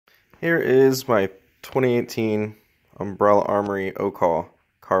Here is my 2018 Umbrella Armory OCAW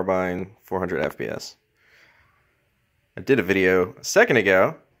Carbine 400 FPS. I did a video a second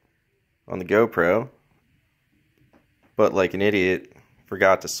ago on the GoPro, but like an idiot,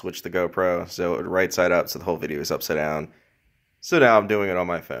 forgot to switch the GoPro so it would right side up so the whole video is upside down. So now I'm doing it on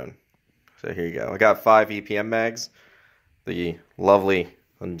my phone. So here you go. I got 5 EPM mags. The lovely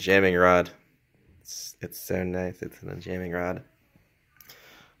unjamming rod. It's so nice. It's an unjamming rod.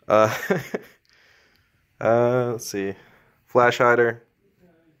 Let's see. Flash hider.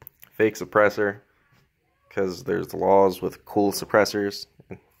 Fake suppressor. Because there's laws with cool suppressors.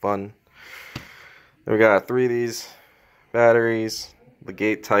 And fun. Then we got 3 of these batteries. The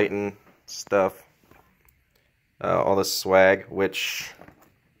Gate Titan stuff. All this swag, which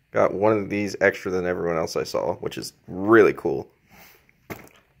got one of these extra than everyone else I saw, which is really cool.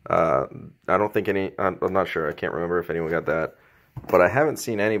 I don't think I'm not sure, I can't remember if anyone got that, but I haven't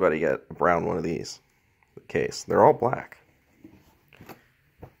seen anybody get a brown one of these case. They're all black.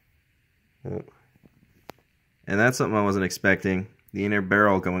 And that's something I wasn't expecting. The inner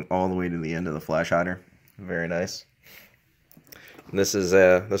barrel going all the way to the end of the flash hider. Very nice. And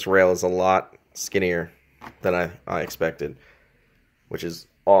this rail is a lot skinnier than I expected, which is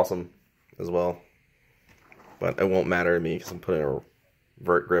awesome as well. But it won't matter to me because I'm putting a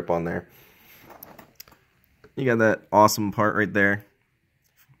vert grip on there. You got that awesome part right there.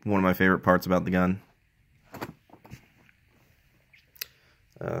 One of my favorite parts about the gun.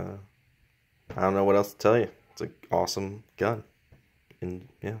 I don't know what else to tell you. It's an awesome gun. And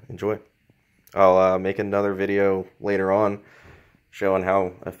yeah, enjoy. I'll make another video later on showing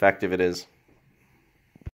how effective it is.